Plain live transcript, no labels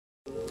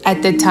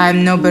At the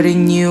time, nobody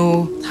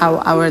knew how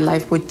our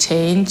life would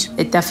change.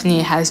 It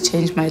definitely has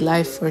changed my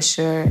life for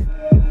sure.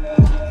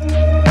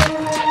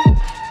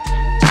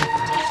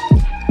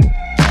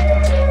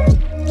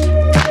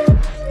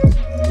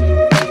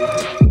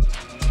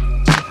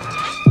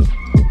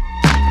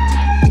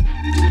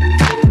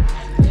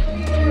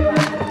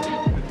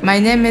 My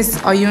name is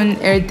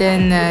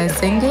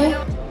Oyun-Erdene.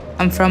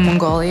 I'm from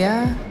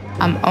Mongolia.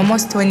 I'm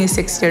almost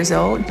 26 years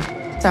old.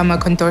 So I'm a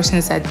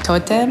contortionist at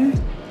Totem.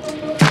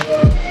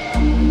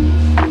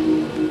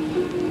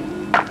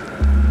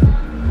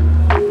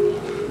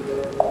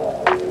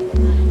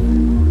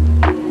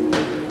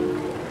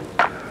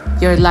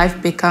 Your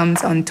life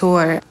becomes on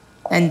tour,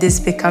 and this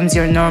becomes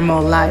your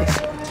normal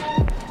life.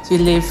 You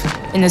live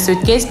in a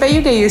suitcase, but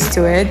you get used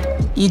to it.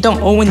 You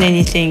don't own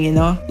anything, you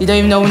know? You don't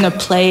even own a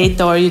plate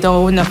or you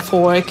don't own a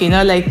fork, you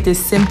know? Like the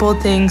simple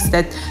things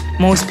that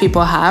most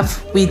people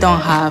have, we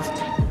don't have.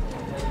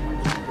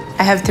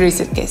 I have 3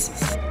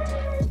 suitcases.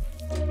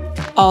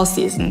 All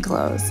season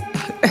clothes.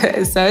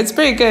 So it's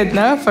pretty good,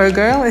 no? For a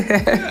girl?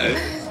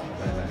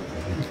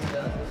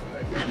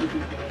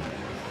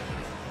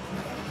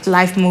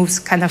 Life moves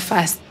kind of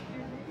fast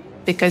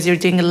because you're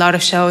doing a lot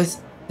of shows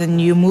and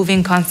you're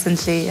moving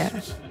constantly. Yeah.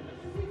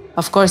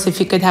 Of course, if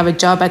you could have a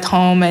job at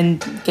home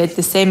and get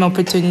the same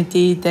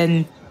opportunity,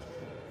 then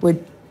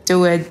would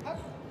do it.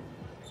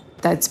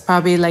 That's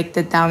probably like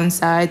the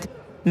downside,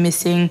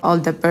 missing all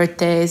the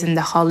birthdays and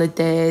the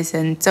holidays.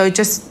 And so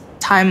just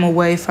time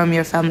away from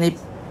your family.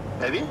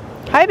 Baby?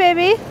 Hi,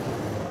 baby.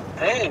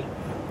 Hey.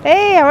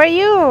 Hey, how are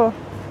you?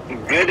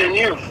 Good, and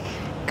you?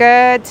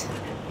 Good.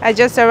 I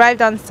just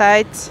arrived on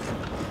site.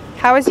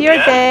 How was your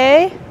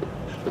day?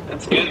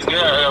 It's good, it's good.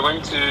 I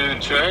went to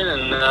train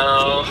and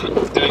now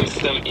doing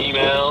some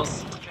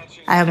emails.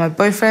 I have my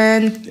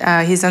boyfriend,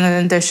 he's on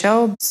another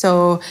show.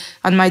 So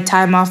on my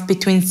time off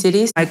between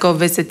cities, I go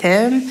visit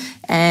him.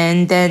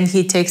 And then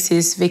he takes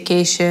his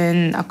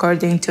vacation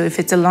according to if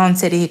it's a long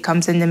city, he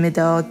comes in the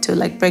middle to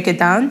like break it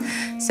down.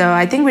 So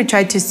I think we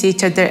try to see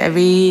each other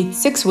every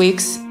 6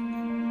 weeks.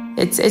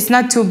 It's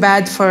not too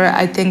bad for,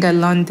 I think, a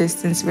long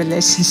distance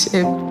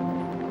relationship.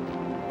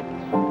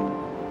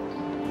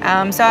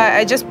 So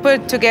I just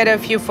put together a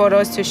few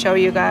photos to show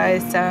you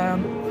guys.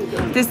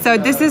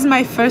 This is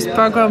my first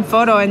program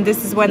photo, and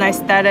this is when I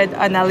started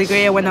on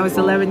Alegria when I was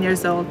 11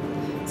 years old.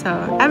 So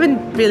I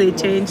haven't really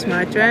changed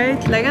much, right?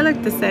 Like I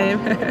look the same.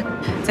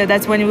 So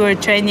that's when we were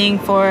training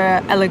for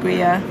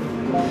Alegria.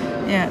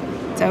 Yeah.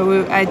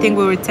 So I think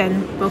we were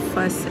 10, both of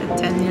us at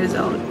 10 years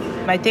old.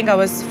 I think I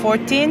was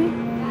 14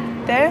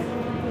 there.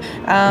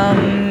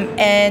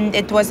 And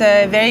it was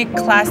a very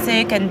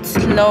classic and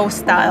slow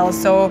style,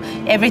 so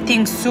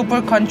everything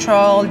super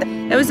controlled.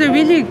 It was a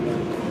really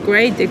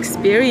great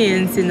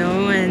experience, you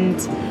know, and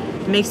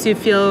it makes you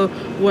feel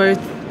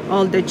worth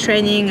all the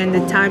training and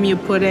the time you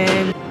put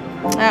in.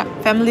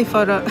 Family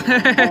photo.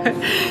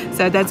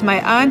 So that's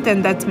my aunt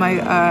and that's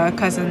my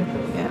cousin.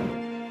 Yeah.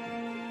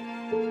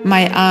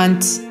 My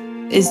aunt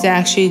is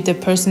actually the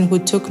person who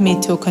took me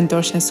to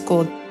contortion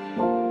school.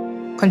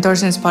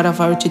 Contortion is part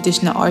of our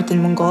traditional art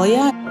in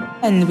Mongolia,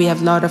 and we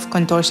have a lot of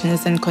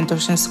contortionists and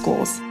contortion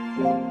schools.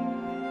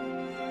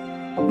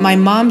 My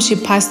mom, she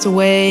passed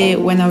away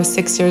when I was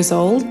 6 years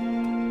old.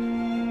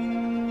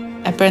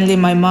 Apparently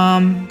my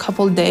mom, a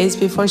couple days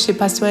before she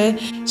passed away,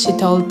 she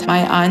told my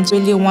aunt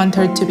really want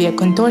her to be a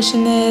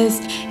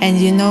contortionist, and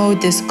you know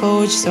this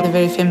coach, so a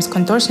very famous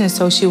contortionist,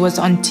 so she was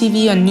on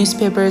TV, on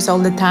newspapers all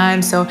the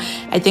time. So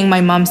I think my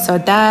mom saw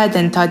that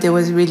and thought it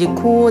was really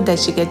cool that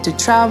she get to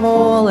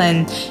travel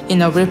and, you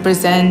know,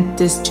 represent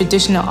this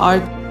traditional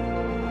art.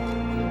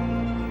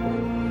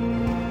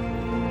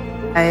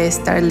 I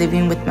started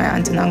living with my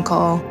aunt and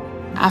uncle.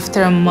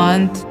 After a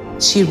month,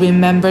 she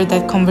remembered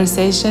that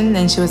conversation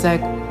and she was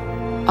like,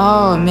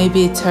 oh,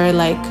 maybe it's her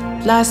like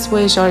last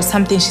wish or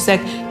something. She's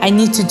like, I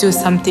need to do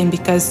something,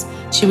 because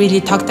she really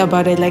talked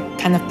about it like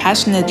kind of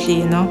passionately,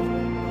 you know.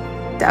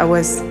 I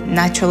was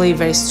naturally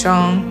very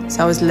strong,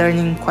 so I was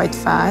learning quite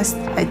fast.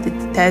 I did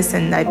the test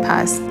and I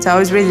passed. So I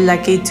was really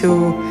lucky to,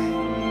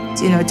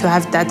 you know, to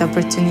have that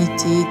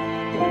opportunity.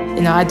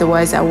 You know,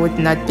 otherwise I would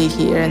not be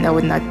here and I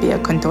would not be a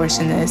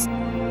contortionist.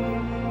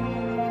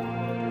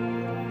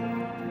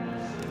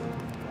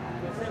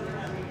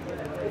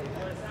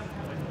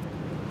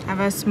 I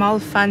have a small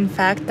fun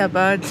fact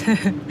about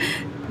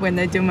when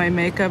I do my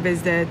makeup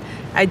is that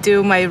I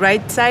do my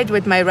right side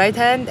with my right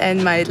hand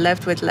and my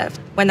left with left.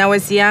 When I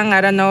was young,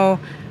 I don't know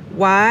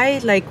why,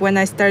 like when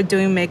I started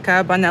doing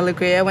makeup on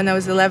Alegria when I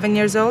was 11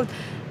 years old,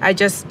 I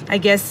guess,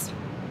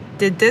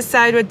 did this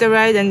side with the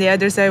right and the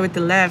other side with the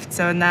left.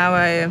 So now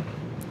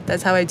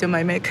that's how I do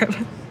my makeup.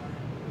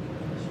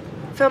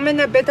 If I'm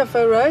in a bit of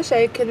a rush,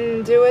 I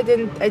can do it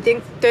in, I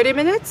think, 30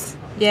 minutes.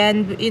 Yeah,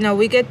 and you know,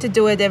 we get to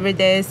do it every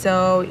day,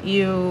 so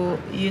you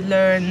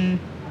learn,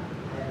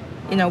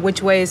 you know,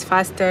 which way is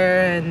faster.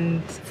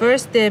 And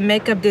first, the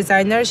makeup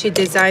designer, she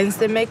designs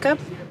the makeup,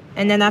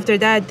 and then after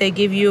that, they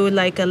give you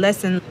like a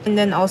lesson, and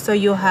then also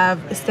you have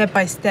step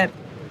by step.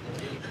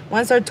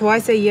 Once or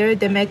twice a year,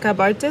 the makeup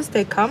artists,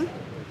 they come,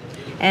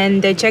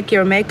 and they check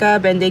your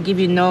makeup and they give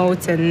you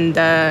notes and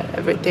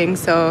everything,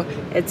 so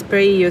it's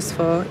pretty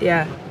useful.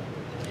 Yeah.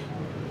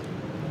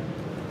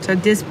 So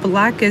this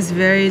black is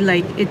very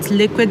it's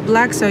liquid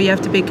black, so you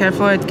have to be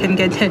careful. It can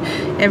get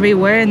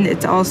everywhere, and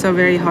it's also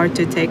very hard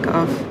to take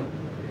off.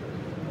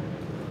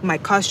 My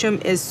costume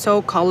is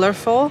so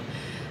colorful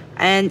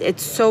and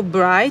it's so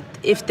bright.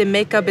 If the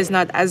makeup is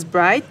not as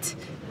bright,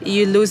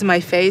 you lose my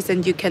face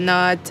and you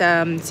cannot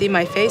see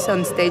my face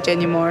on stage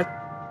anymore.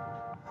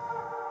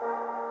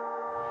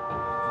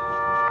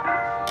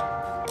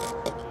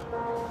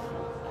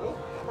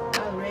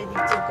 All ready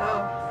to go.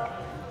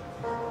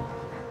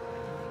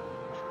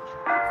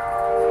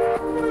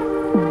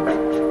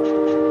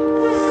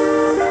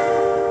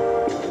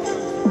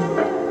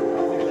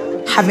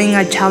 Having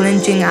a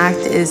challenging act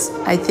is,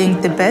 I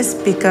think, the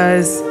best,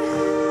 because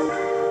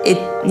it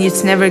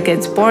never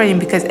gets boring,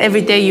 because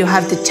every day you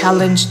have the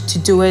challenge to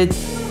do it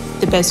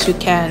the best you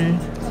can.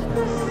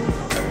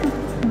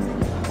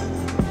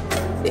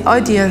 The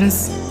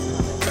audience,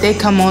 they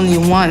come only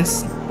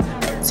once,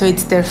 so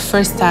it's their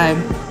first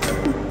time.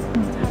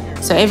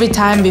 So every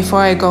time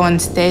before I go on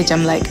stage,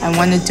 I'm like, I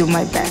want to do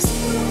my best.